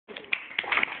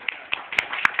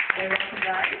Very welcome,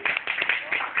 guys.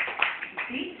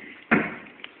 See?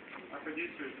 Our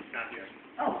producer is not here.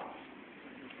 Oh.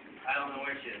 I don't know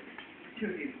where she is. True.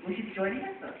 Will she be joining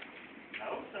us? Or? I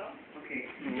hope so. Okay.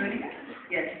 She's joining us?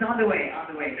 Yes, she's on the way. On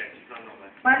the way. Okay, she's on the way.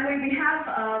 By the way, we have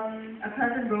a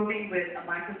person roaming with a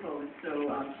microphone, so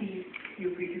please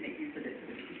feel free to make use of it so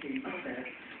that we can hear you much better.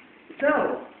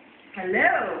 So,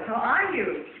 hello. How are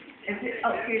you?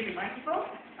 Here's your microphone.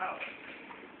 Oh.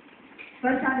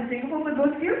 First time in Singapore for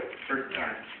both of you? First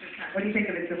time. What do you think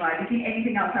of it so far? Have you seen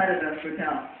anything outside of the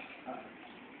hotel?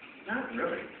 Not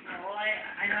really. Well,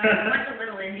 I know I went to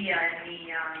Little India and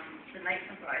the night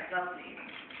surprise lovely.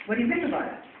 What do you think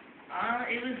about it?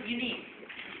 It was unique.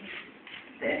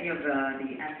 Did any of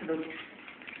the antelope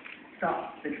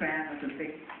stop the tram or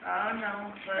something?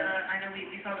 No, but I know we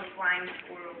saw the flying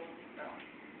squirrel, so.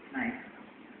 Nice.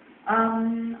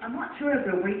 I'm not sure if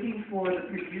we're waiting for the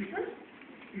producers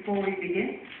before we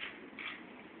begin.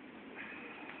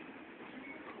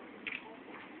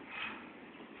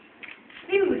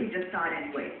 Maybe we could just start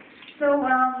anyway. So,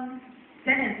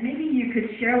 Dennis, maybe you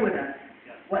could share with us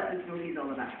what this movie is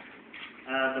all about.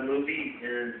 The movie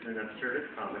is an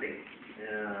absurdist comedy.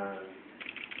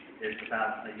 It's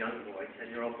about a young boy,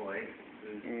 10-year-old boy,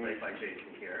 who's played by Jason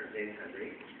here, named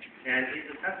Henry, and he's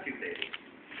a test tube baby.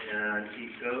 And he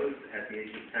goes at the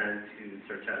age of 10 to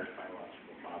search out his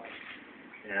biological father.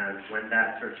 And when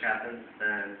that search happens,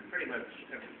 then pretty much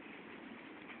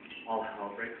all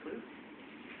hell breaks loose.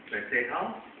 Did I say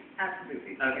hell?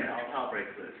 Absolutely. Okay, all hell breaks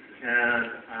loose.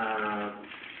 And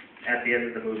at the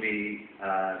end of the movie,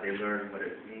 they learn what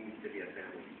it means to be a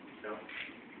family. So.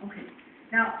 Okay.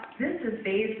 Now, this is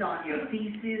based on your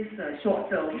thesis, short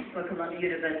film for Columbia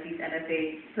University's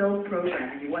MFA film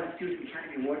program, and you won a Student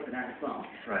Academy Award for that as well.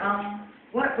 Right.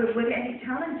 Were there any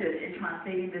challenges in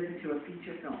translating this into a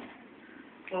feature film?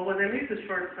 Well, when they made the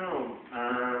short film,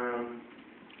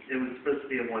 it was supposed to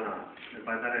be a one-off. And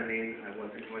by that I mean I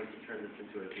wasn't going to turn this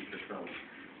into a feature film.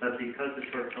 But because the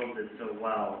short film did so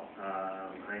well,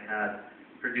 I had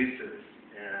producers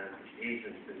and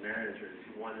agents and managers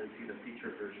who wanted to see the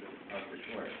feature version of the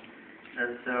short.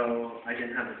 And so I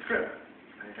didn't have a script.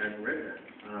 I hadn't written it.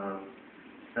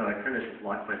 So I kind of just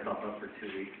locked myself up for 2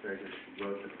 weeks and I just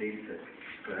wrote the basic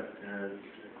script and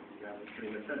that was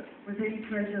pretty much it. Was there any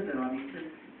pressure though? I mean,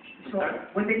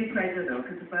 was there any pressure though?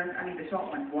 Because the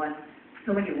short one won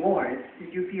so many awards.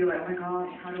 Did you feel like, oh my gosh,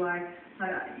 how do I,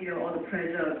 all the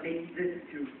pressure of making this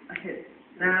into a hit?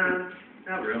 Nah,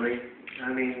 not really. I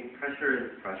mean, pressure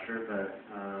is pressure, but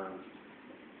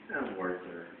awards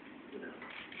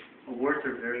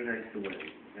are very nice to win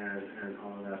and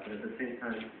all of that. But at the same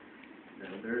time,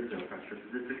 there is no pressure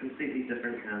because it's a completely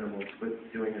different animal with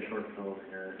doing a short film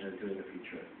and doing a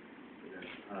feature.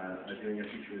 Doing a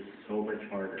feature is so much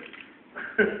harder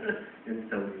in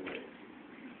so many ways.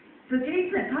 So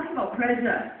Jason, talking about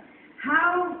pressure,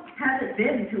 how has it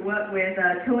been to work with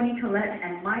Tony Collette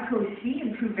and Michael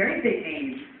Sheen, two very big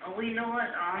names? Oh, well, you know what?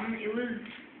 It was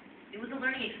a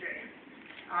learning experience.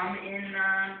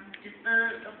 Just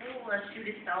the whole shoot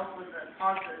itself was a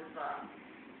positive,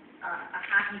 a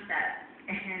happy set,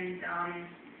 and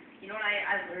you know what?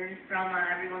 I learned from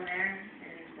everyone there,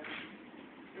 and it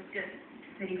was good.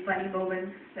 Any funny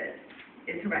moments that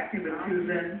interacting with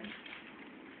Susan?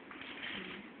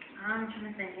 I'm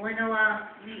trying to think. Well, I know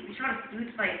we shot a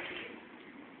food fight scene,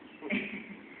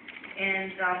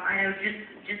 and I know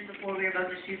just before we were about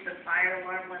to shoot, the fire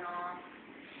alarm went off,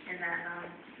 and then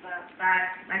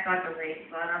that got delayed.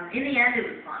 But in the end, it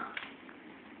was fun.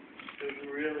 It was a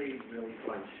really, really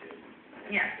fun shoot.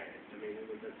 Yeah. I mean, it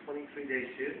was a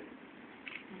 23-day shoot,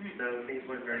 so things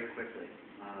went very quickly.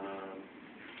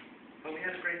 But we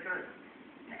had a great time.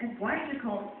 And why is it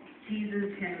called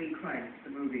Jesus Henry Christ,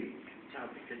 the movie? Oh,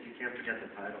 because you can't forget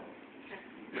the title.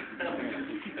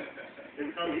 It's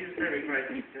called Jesus Henry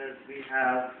Christ because we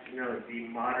have,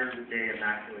 the modern-day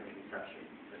Immaculate Conception,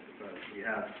 I suppose. We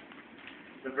have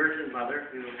the Virgin Mother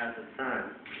who has a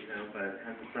son, but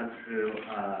has a son through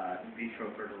in vitro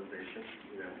fertilization,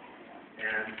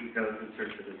 and he goes in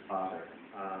search of his father.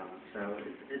 So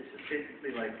it's just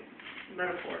basically like a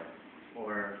metaphor,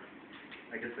 or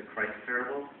I guess a Christ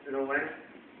parable in a way.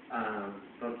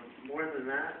 But more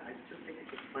than that, I just think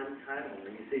it's a fun title.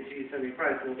 When you say Jesus Henry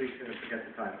Christ, nobody's going to forget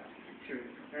the title. True,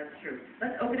 that's true.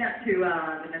 Let's open up to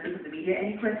the members of the media.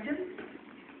 Any questions?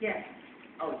 Yes.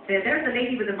 Oh, there's a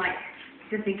lady with a mic,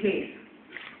 just in case.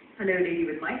 Hello, lady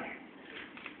with mic.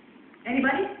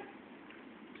 Anybody?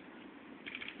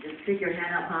 Just stick your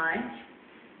hand up high.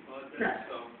 It's all right.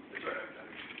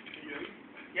 Can you hear me?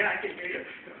 Yeah, I can hear you.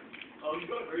 You've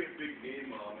got a very big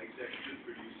name, executive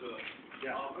producer.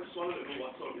 Yeah. I just wanted to know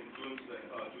what sort of influence that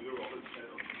Julia Roberts had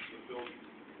on the film.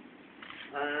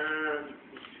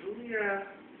 Julia,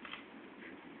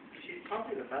 she's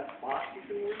probably the best boss you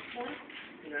can work for.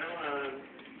 You know,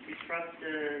 she trusts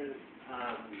in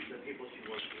the people she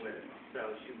works with.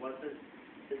 So she wasn't,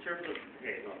 in terms of,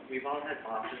 hey, look, we've all had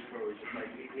bosses where we're just like,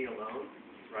 leave me alone,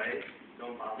 right?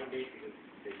 Don't bother me, because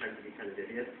they tend to be kind of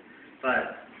idiots.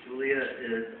 But Julia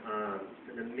is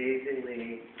an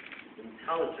amazingly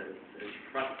intelligent and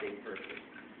trusting person.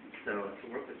 So to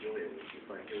work with Julia was just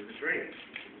like, it was a dream. It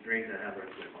was a dream to have her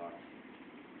as my boss.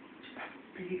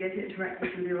 Did you get to interact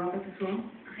with Julia Roberts as well?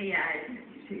 Yeah, I Did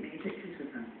you take many pictures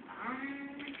with her?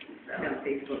 so. No,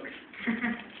 Facebook.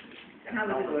 How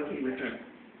was it working with her?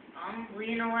 Well,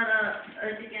 you know what,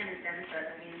 again, as Dennis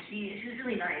said, I mean, she was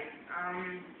really nice.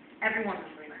 Everyone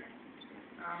was really nice.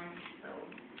 So,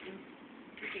 it was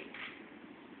okay.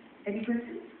 Any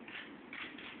questions?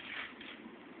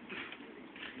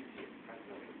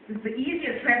 This is the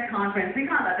easiest press conference. We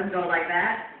can't let them go like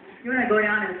that. You want to go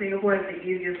down in Singapore, it's the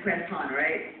easiest press con,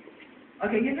 right?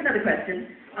 Okay, here's another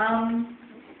question.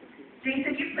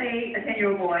 Jason, you play a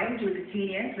 10-year-old boy who is a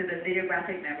genius with a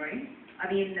videographic memory. I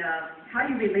mean, how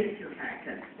do you relate to your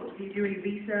character? What, do you do any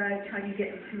research? How do you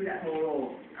get through that whole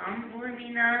role? Well, I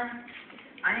mean,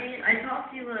 I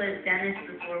talked to Dennis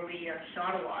before we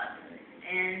shot a lot,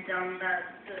 and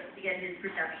to get his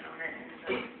perception on it,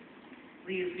 and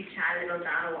we chatted about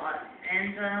that a lot.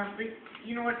 And but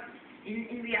you know what?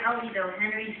 In reality, though,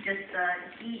 Henry's just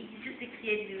he's just a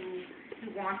kid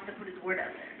who wants to put his word out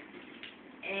there,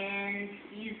 and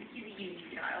he's a unique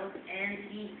child, and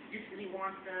he just really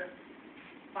wants to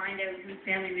find out who his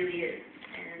family really is,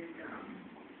 and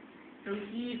so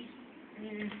he, I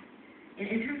mean,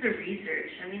 in terms of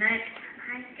research, I mean, I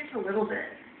guess a little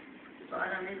bit, but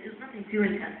it was nothing too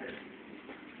intensive.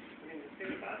 I mean, the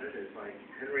thing about it is, like,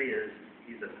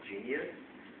 he's a genius,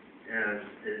 and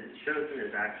it shows in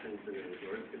his actions and in his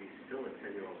words, but he's still a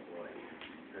 10-year-old boy.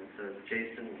 And so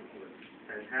Jason was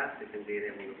fantastic in being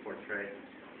able to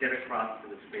get across to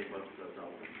the screen both of those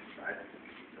elements, right?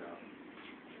 So.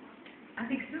 I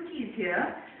think Sukee is here.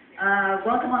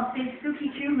 Welcome on stage,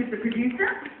 Sukee Chu, who's the producer.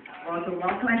 Also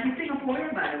welcome, and she's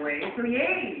Singaporean, by the way, so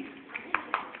yay!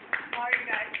 Sorry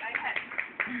guys, I had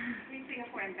 3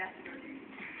 Singapore ambassadors.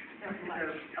 So,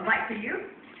 a mic for you.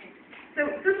 So,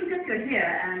 Sukee, since you're here,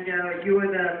 and you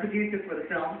were the producer for the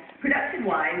film,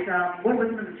 production-wise, what were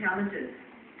some of the challenges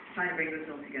trying to bring the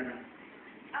film together?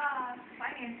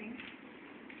 Financing,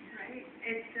 right?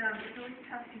 It's always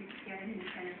tough to get an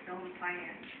independent film with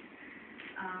finance.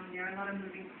 There are a lot of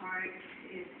moving parts.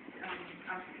 It's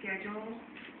our schedule,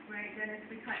 right? Dennis,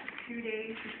 we cut 2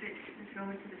 days to fit the film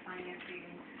into the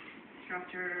financing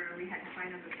structure. We had to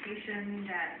find a location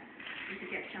that we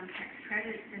could get some tax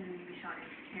credits, and we shot in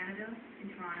Canada, in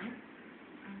Toronto.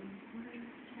 What are the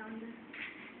challenges?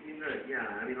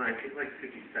 I mean, I think like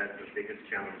Sukee said, the biggest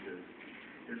challenge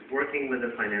is working with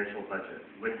a financial budget,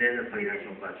 within a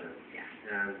financial budget. Yeah.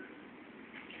 And,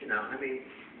 you know, I mean,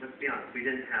 let's be honest, we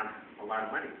didn't have a lot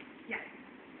of money. Yeah.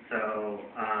 So,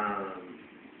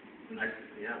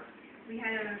 We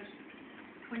had a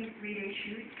 23-day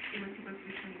shoot. It was supposed to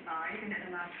be 25, and at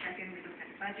the last second, we looked at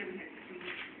the budget. We had to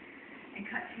squeeze and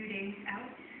cut 2 days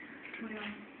out.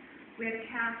 We had a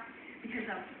cast, because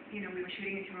of, we were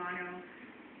shooting in Toronto,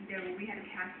 we had a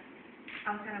cast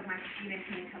outside of Michael Steve and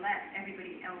King Colette.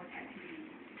 Everybody else had to be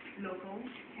local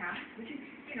cast, which is,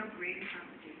 great in terms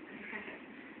of Jason,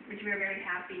 which we were very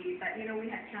happy. But, we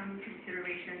had some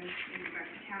considerations in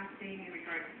regards to casting, in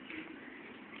regards to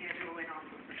schedule and all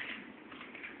sorts of things.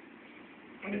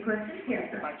 Any questions? Yes,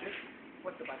 sir. Budget?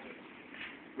 What's the budget?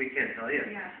 we can't tell you.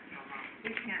 Yeah, we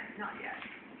can't, not yet.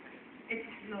 It's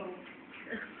low.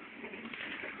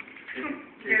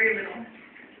 Very little.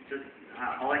 Just,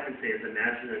 all I can say is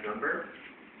imagine a number,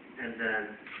 and then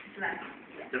Less.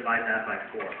 divide that by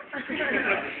 4.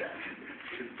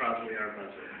 It's probably our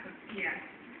budget. Yeah.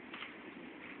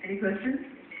 Any questions?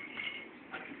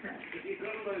 If you've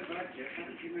got a low budget, how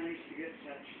did you manage to get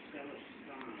such stellar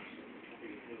stars for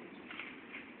your films?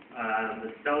 The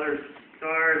stellar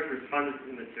stars responded to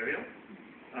the material.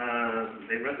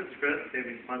 They read the script, they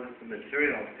responded to the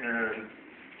material,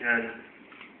 and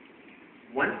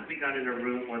once we got in a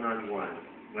room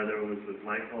one-on-one, whether it was with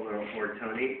Michael or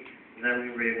Tony, then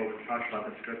we were able to talk about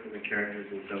the script and the characters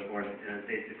and so forth, and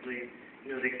basically,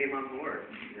 they came on board.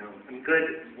 I'm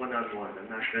good one-on-one, I'm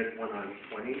not good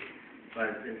one-on-20,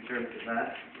 but in terms of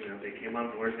that, they came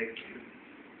on board.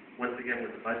 Once again,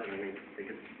 with the budget, they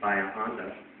could buy a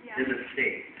Honda. Yeah. In the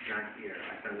States, not here.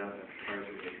 I found out that cars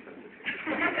are really expensive.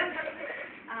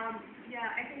 Yeah,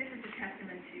 I think this is a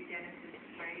testament to Dennis's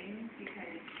writing,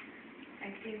 because I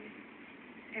think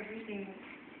everything,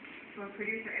 for a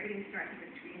producer, everything starts with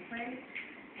a screenplay,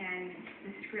 and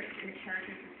the script and the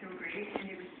characters are so great, and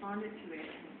they responded to it,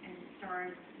 and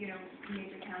stars,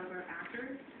 major caliber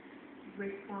actors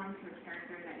respond to a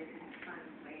character that isn't fun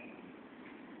playing.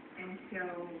 And so,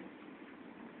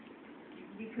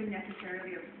 you couldn't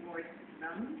necessarily afford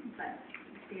them, but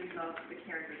they love the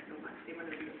character so much, they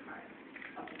want to be a part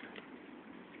of the film.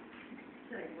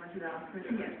 So, you want to ask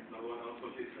question? Yes. Another one else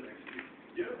for Jason, actually.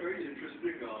 You had a very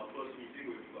interesting first meeting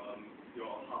with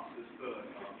your half-sister,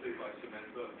 played by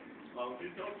Samantha. Can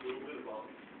you tell us a little bit about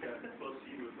that first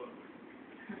scene with her?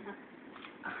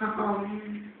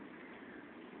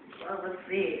 Well, let's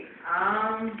see.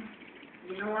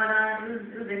 You know what,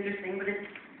 it was interesting, but it's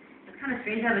kind of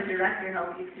strange to have a director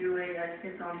help you through a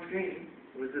kiss on screen.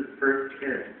 It was his first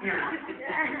kiss. Yeah.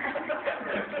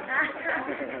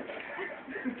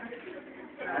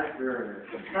 Ever.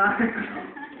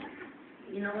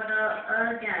 You know what,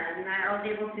 again, I was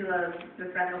able to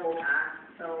befriend the whole cast,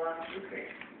 so it was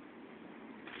great.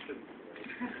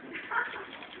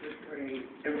 Great.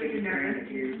 Everybody's nervous.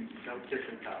 Don't kiss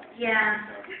and tell. Yeah.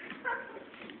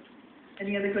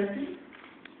 Any other questions?